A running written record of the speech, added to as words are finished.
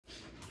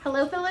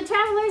Hello fellow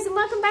travelers and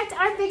welcome back to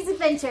our Big's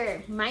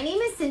Adventure. My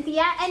name is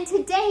Cynthia and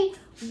today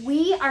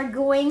we are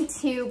going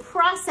to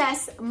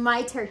process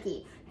my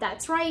turkey.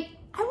 That's right,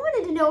 I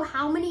wanted to know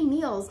how many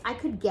meals I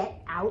could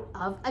get out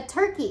of a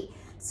turkey.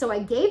 So I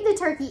gave the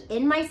turkey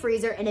in my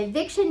freezer an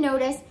eviction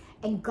notice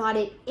and got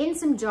it in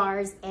some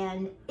jars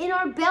and in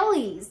our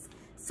bellies.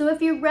 So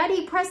if you're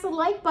ready, press the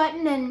like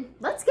button and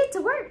let's get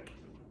to work.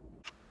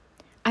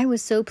 I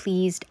was so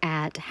pleased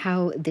at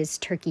how this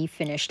turkey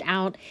finished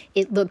out.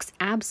 It looks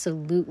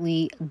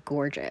absolutely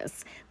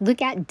gorgeous.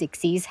 Look at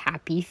Dixie's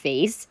happy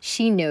face.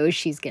 She knows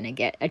she's gonna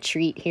get a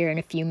treat here in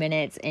a few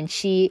minutes, and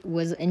she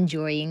was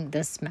enjoying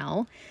the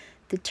smell.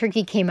 The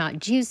turkey came out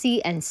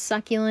juicy and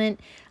succulent.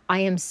 I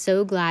am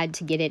so glad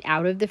to get it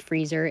out of the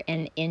freezer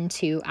and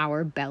into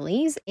our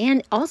bellies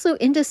and also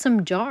into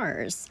some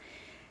jars.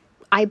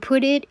 I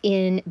put it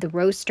in the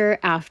roaster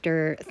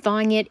after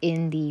thawing it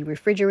in the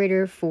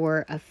refrigerator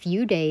for a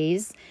few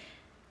days.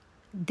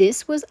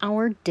 This was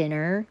our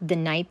dinner the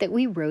night that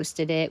we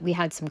roasted it. We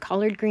had some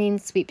collard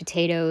greens, sweet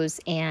potatoes,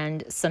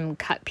 and some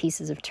cut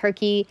pieces of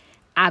turkey.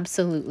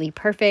 Absolutely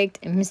perfect.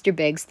 And Mr.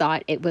 Biggs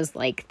thought it was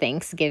like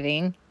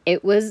Thanksgiving.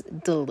 It was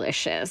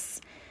delicious.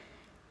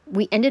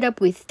 We ended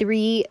up with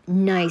 3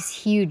 nice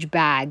huge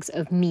bags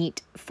of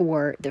meat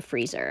for the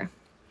freezer.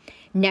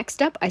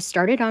 Next up, I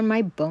started on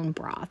my bone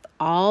broth.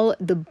 All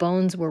the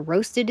bones were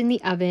roasted in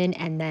the oven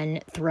and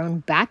then thrown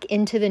back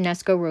into the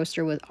Nesco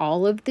roaster with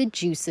all of the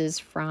juices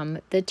from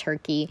the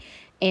turkey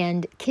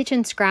and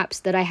kitchen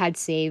scraps that I had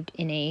saved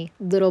in a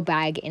little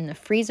bag in the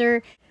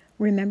freezer.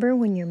 Remember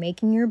when you're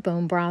making your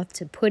bone broth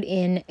to put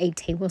in a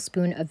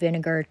tablespoon of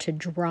vinegar to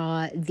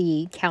draw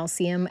the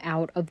calcium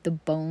out of the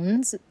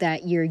bones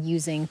that you're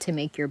using to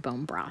make your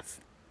bone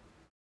broth.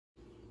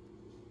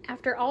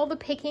 After all the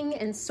picking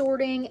and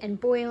sorting and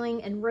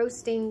boiling and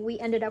roasting, we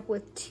ended up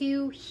with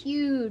 2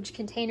 huge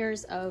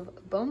containers of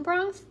bone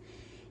broth,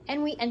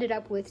 and we ended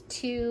up with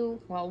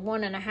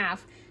 1.5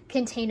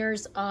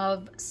 containers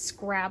of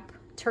scrap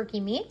turkey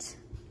meat.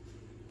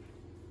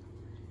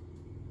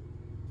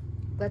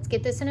 Let's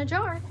get this in a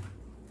jar.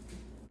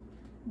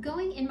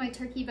 Going in my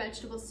turkey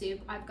vegetable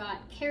soup, I've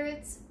got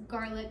carrots,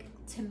 garlic,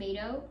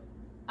 tomato.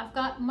 I've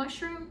got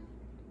mushroom,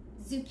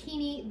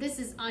 zucchini, this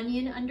is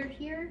onion under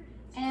here,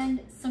 and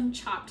some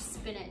chopped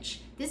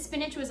spinach. This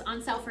spinach was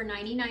on sale for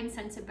 99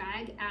 cents a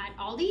bag at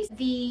Aldi's.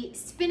 The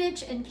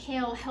spinach and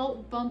kale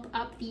help bump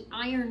up the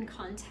iron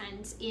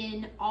content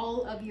in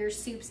all of your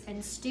soups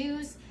and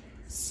stews.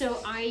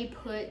 So I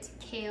put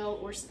kale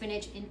or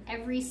spinach in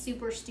every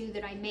soup or stew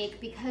that I make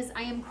because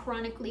I am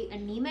chronically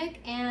anemic,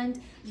 and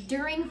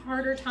during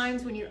harder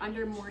times when you're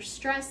under more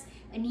stress,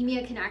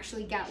 anemia can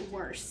actually get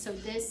worse. So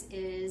this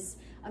is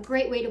a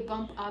great way to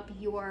bump up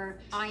your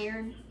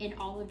iron in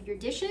all of your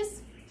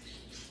dishes.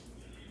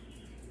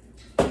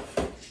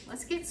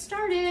 Let's get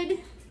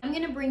started. I'm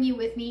gonna bring you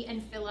with me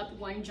and fill up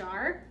 1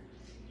 jar.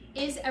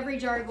 Is every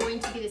jar going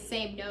to be the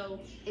same? No,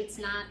 it's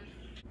not.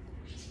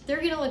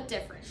 They're gonna look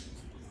different.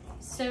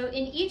 So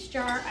in each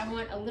jar, I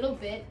want a little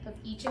bit of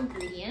each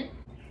ingredient.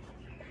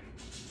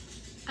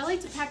 I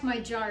like to pack my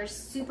jars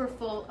super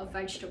full of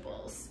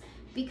vegetables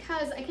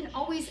because I can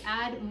always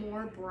add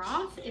more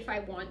broth if I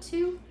want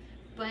to,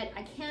 but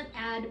I can't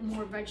add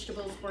more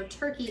vegetables or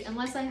turkey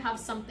unless I have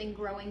something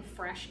growing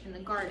fresh in the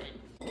garden.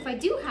 If I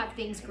do have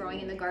things growing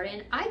in the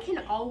garden, I can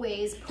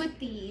always put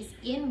these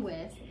in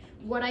with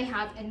what I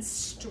have and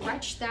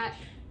stretch that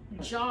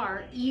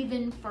jar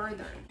even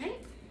further. Okay?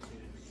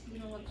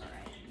 It'll look all right.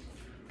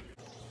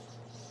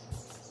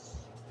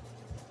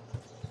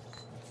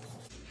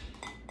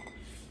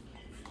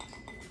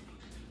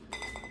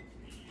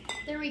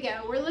 There we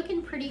go, we're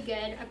looking pretty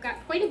good. I've got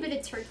quite a bit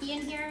of turkey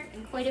in here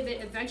and quite a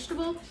bit of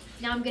vegetable.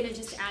 Now I'm gonna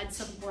just add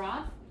some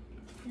broth.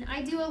 And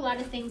I do a lot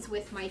of things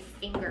with my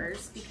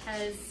fingers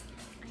because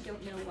I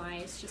don't know why,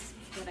 it's just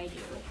what I do.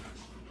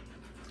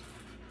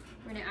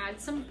 We're gonna add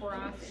some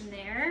broth in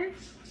there.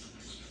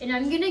 And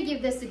I'm gonna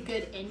give this a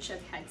good inch of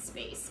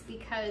headspace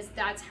because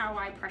that's how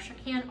I pressure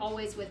can,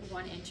 always with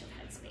 1 inch of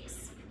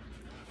headspace.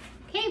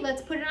 Okay,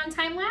 let's put it on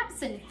time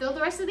lapse and fill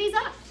the rest of these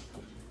up.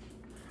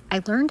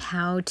 I learned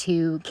how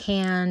to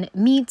can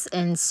meats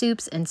and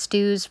soups and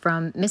stews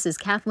from Mrs.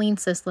 Kathleen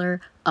Sisler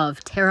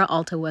of Terra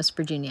Alta, West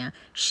Virginia.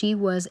 She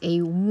was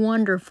a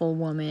wonderful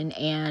woman,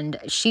 and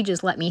she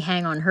just let me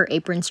hang on her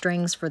apron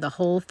strings for the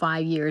whole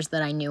 5 years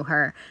that I knew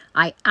her.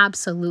 I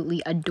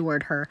absolutely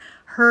adored her.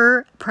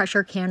 Her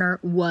pressure canner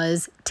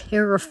was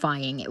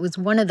terrifying. It was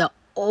one of the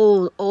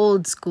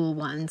old school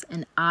ones,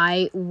 and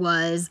I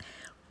was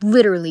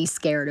literally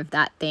scared of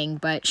that thing,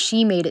 but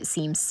she made it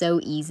seem so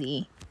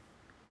easy.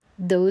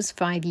 Those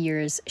 5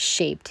 years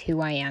shaped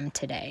who I am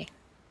today.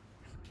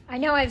 I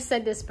know I've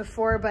said this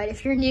before, but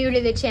if you're new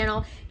to the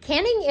channel,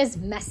 canning is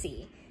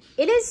messy.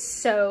 It is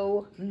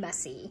so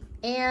messy,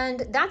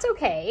 and that's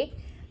okay.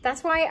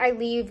 That's why I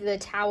leave the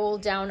towel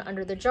down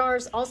under the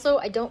jars. Also,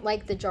 I don't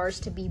like the jars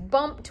to be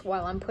bumped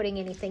while I'm putting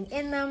anything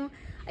in them.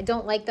 I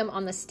don't like them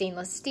on the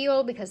stainless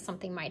steel because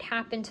something might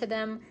happen to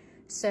them.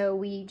 So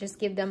we just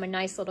give them a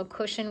nice little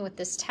cushion with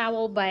this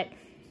towel, but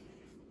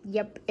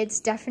Yep,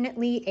 it's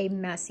definitely a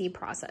messy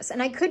process.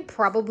 And I could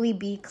probably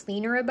be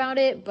cleaner about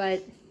it,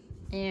 but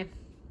eh.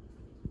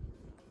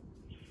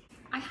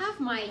 I have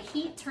my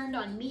heat turned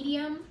on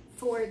medium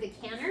for the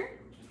canner.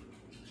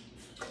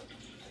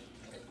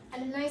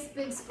 Add a nice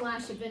big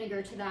splash of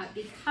vinegar to that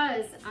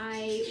because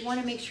I want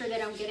to make sure that I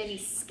don't get any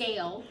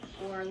scale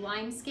or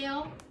lime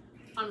scale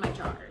on my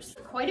jars.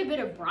 Quite a bit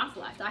of broth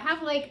left. I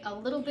have like a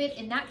little bit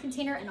in that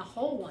container and a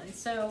whole one,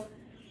 so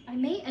I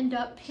may end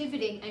up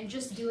pivoting and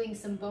just doing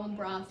some bone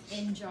broth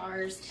in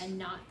jars and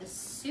not the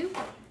soup.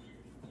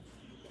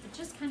 It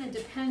just kind of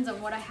depends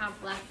on what I have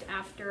left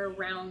after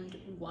round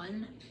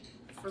 1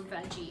 for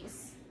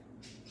veggies.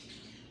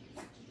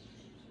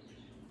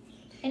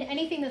 And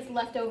anything that's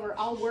left over,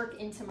 I'll work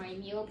into my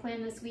meal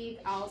plan this week.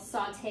 I'll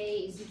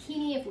saute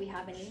zucchini if we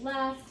have any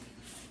left.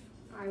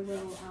 I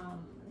will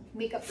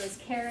make up those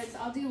carrots.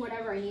 I'll do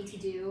whatever I need to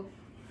do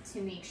to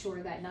make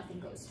sure that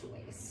nothing goes to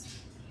waste.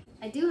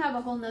 I do have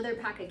a whole nother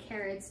pack of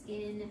carrots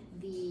in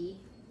the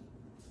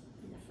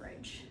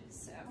fridge,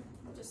 so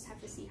we'll just have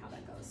to see how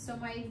that goes. So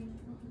my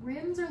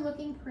rims are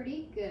looking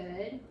pretty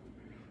good.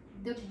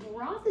 The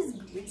broth is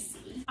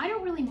greasy. I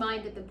don't really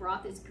mind that the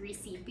broth is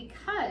greasy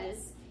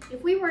because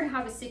if we were to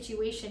have a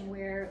situation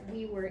where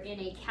we were in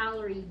a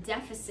calorie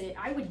deficit,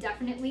 I would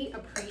definitely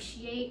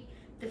appreciate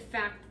the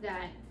fact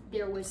that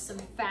there was some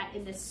fat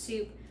in the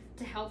soup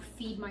to help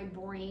feed my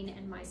brain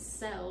and my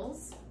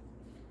cells.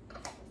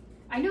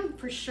 I know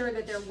for sure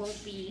that there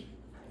won't be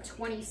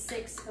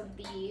 26 of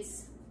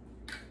these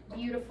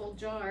beautiful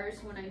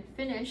jars when I'm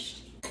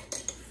finished.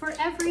 For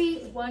every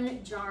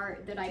 1 jar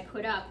that I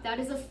put up, that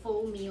is a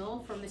full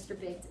meal for Mr.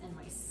 Biggs and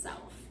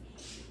myself.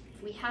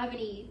 If we have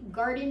any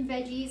garden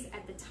veggies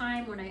at the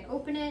time when I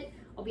open it,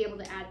 I'll be able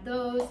to add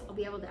those. I'll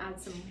be able to add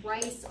some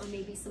rice or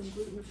maybe some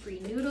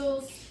gluten-free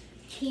noodles,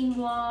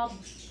 quinoa,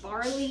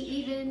 barley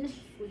even,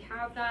 if we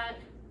have that.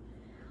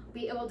 I'll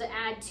be able to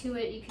add to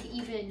it. You could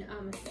even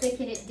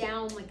thicken it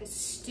down like a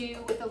stew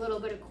with a little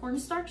bit of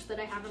cornstarch that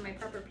I have in my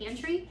prepper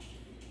pantry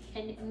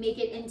and make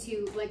it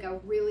into like a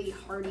really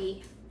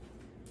hearty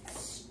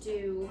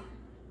stew.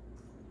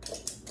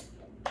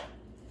 All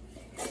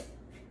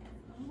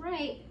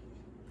right,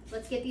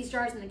 let's get these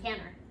jars in the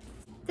canner.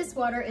 This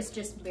water is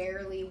just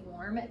barely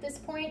warm at this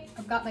point.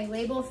 I've got my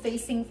label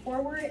facing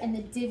forward and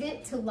the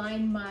divot to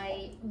line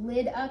my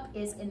lid up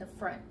is in the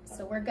front,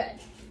 so we're good.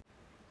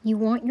 You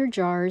want your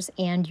jars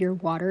and your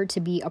water to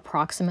be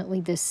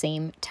approximately the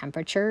same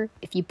temperature.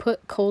 If you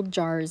put cold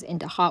jars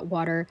into hot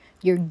water,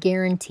 you're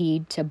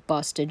guaranteed to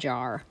bust a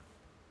jar.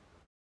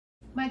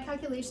 My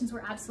calculations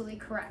were absolutely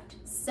correct.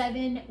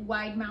 7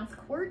 wide mouth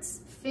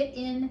quarts fit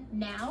in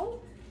now.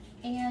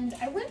 And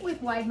I went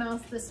with wide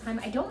mouth this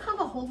time. I don't have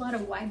a whole lot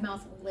of wide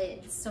mouth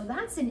lids, so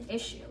that's an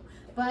issue.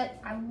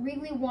 But I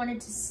really wanted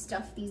to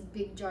stuff these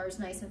big jars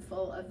nice and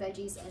full of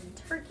veggies and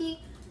turkey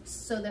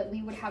so that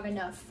we would have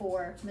enough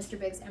for Mr.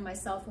 Biggs and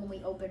myself when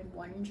we open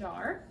 1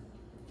 jar.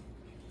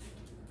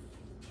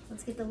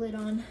 Let's get the lid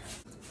on.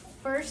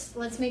 First,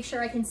 let's make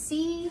sure I can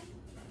see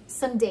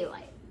some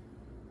daylight.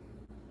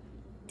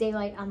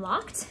 Daylight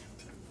unlocked.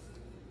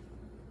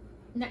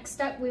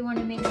 Next up, we want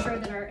to make sure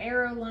that our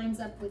arrow lines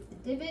up with the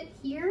divot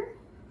here,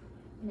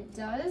 and it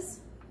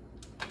does.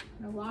 I'm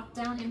gonna lock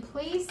down in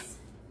place.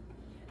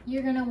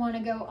 You're gonna want to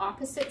go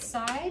opposite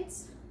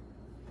sides.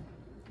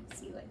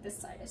 See, like this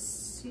side is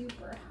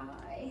super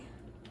high.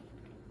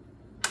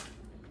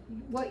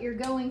 What you're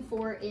going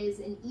for is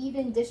an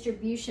even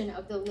distribution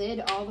of the lid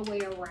all the way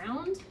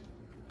around.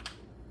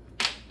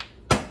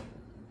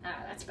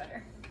 Ah, that's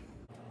better.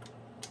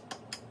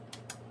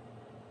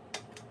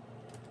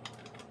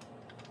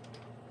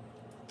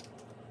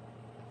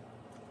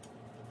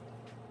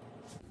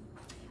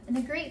 And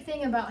the great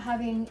thing about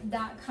having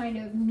that kind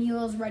of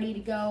meals ready to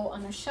go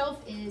on the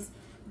shelf is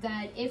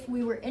that if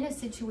we were in a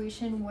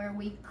situation where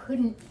we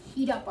couldn't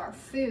heat up our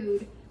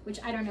food, which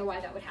I don't know why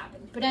that would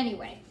happen, but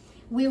anyway,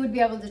 we would be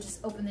able to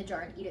just open the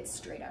jar and eat it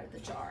straight out of the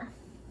jar.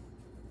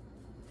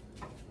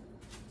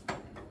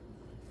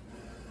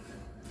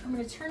 I'm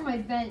going to turn my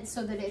vent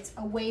so that it's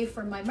away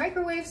from my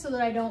microwave so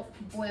that I don't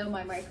boil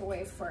my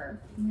microwave for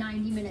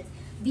 90 minutes.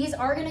 These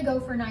are going to go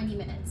for 90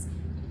 minutes.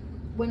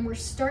 When we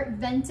start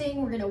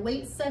venting, we're gonna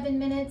wait 7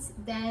 minutes,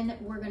 then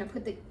we're gonna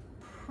put the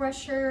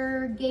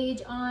pressure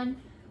gauge on.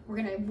 We're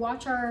gonna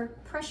watch our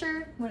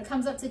pressure. When it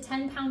comes up to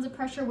 10 pounds of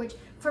pressure, which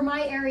for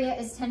my area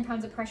is 10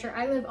 pounds of pressure.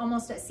 I live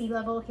almost at sea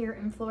level here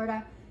in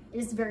Florida. It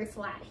is very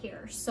flat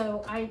here,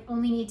 so I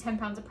only need 10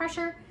 pounds of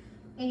pressure.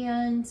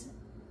 And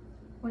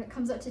when it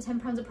comes up to 10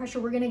 pounds of pressure,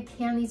 we're gonna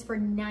can these for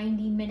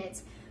 90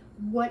 minutes.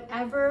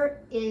 Whatever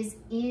is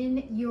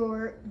in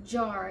your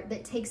jar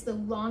that takes the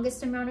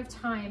longest amount of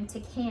time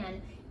to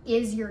can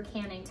is your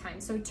canning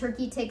time. So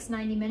turkey takes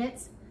 90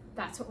 minutes.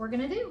 That's what we're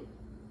gonna do.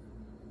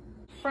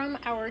 From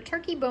our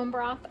turkey bone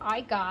broth,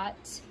 I got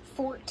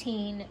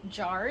 14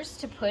 jars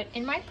to put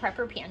in my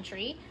prepper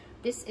pantry.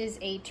 This is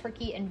a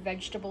turkey and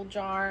vegetable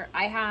jar.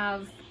 I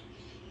have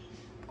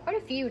quite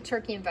a few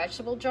turkey and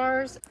vegetable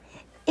jars.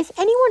 If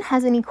anyone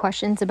has any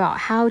questions about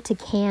how to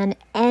can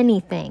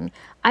anything,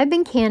 I've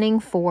been canning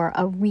for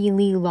a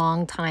really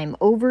long time,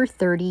 over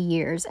 30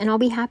 years, and I'll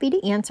be happy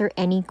to answer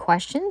any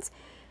questions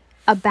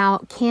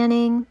about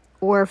canning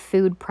or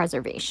food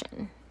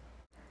preservation.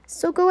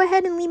 So go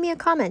ahead and leave me a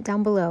comment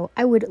down below.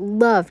 I would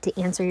love to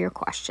answer your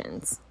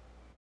questions.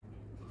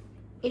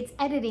 It's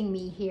editing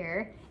me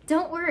here.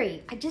 Don't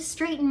worry, I just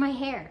straightened my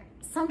hair.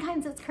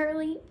 Sometimes it's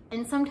curly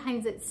and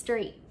sometimes it's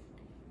straight.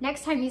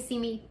 Next time you see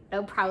me,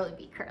 it'll probably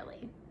be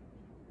curly.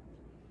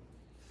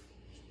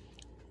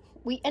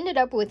 We ended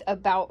up with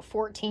about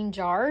 14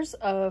 jars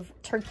of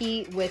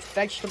turkey with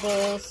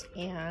vegetables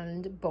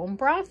and bone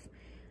broth.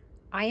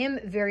 I am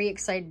very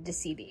excited to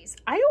see these.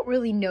 I don't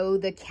really know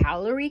the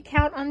calorie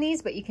count on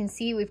these, but you can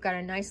see we've got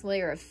a nice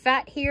layer of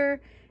fat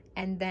here.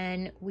 And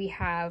then we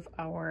have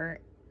our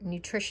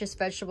nutritious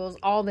vegetables.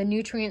 All the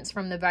nutrients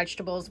from the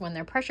vegetables, when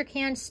they're pressure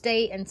canned,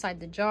 stay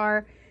inside the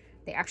jar.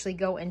 They actually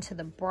go into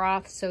the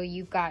broth. So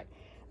you've got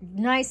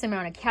nice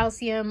amount of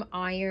calcium,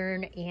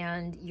 iron,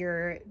 and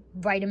your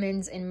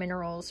vitamins and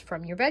minerals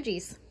from your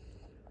veggies.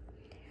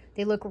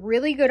 They look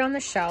really good on the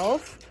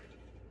shelf.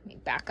 Let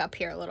me back up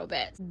here a little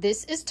bit.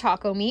 This is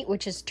taco meat,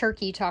 which is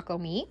turkey taco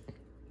meat.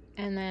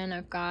 And then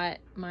I've got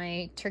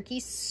my turkey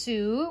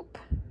soup.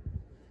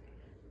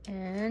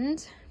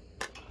 And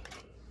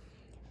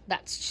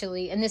that's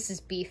chili. And this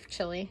is beef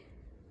chili.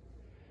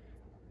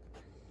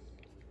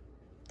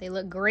 They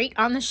look great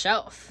on the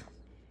shelf.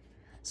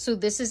 So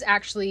this is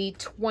actually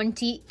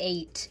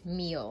 28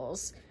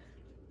 meals.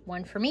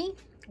 One for me,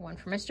 one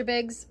for Mr.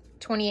 Biggs,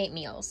 28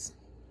 meals.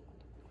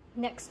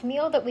 Next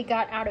meal that we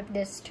got out of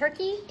this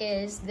turkey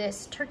is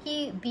this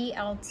turkey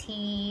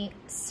BLT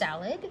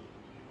salad.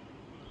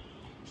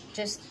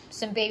 Just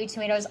some baby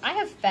tomatoes. I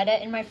have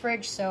feta in my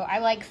fridge, so I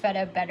like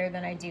feta better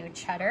than I do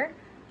cheddar.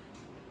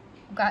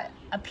 Got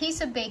a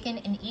piece of bacon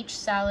in each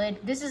salad.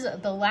 This is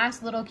the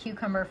last little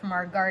cucumber from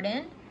our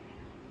garden.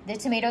 The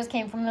tomatoes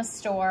came from the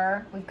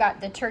store. We've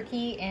got the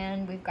turkey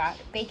and we've got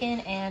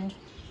bacon and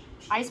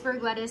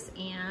iceberg lettuce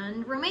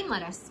and romaine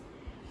lettuce.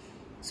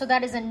 So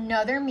that is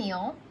another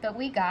meal that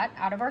we got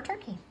out of our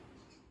turkey.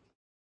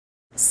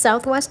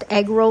 Southwest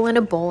egg roll in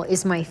a bowl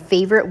is my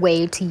favorite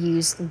way to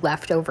use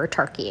leftover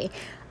turkey.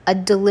 A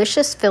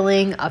delicious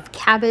filling of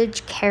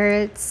cabbage,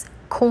 carrots,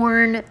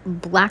 corn,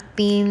 black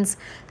beans,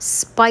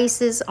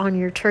 spices on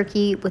your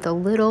turkey with a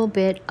little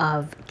bit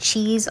of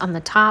cheese on the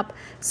top,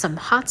 some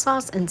hot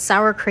sauce and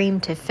sour cream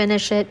to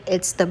finish it.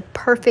 It's the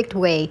perfect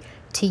way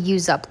to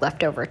use up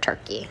leftover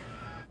turkey.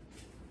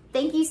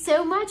 Thank you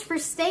so much for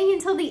staying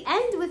until the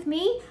end with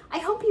me. I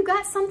hope you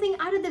got something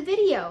out of the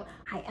video.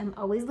 I am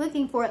always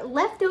looking for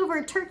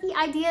leftover turkey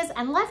ideas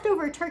and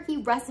leftover turkey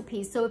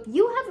recipes. So if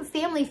you have a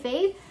family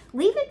fave,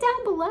 leave it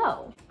down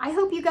below. I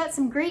hope you got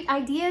some great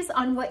ideas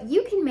on what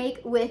you can make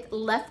with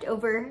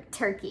leftover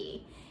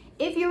turkey.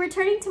 If you're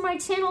returning to my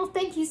channel,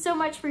 thank you so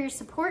much for your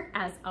support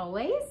as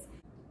always.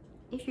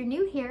 If you're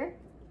new here,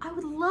 I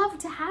would love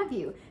to have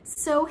you.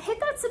 So hit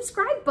that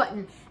subscribe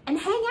button and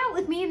hang out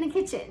with me in the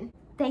kitchen.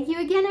 Thank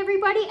you again,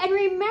 everybody. And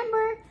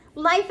remember,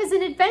 life is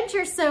an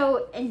adventure,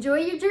 so enjoy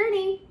your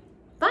journey.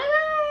 Bye-bye.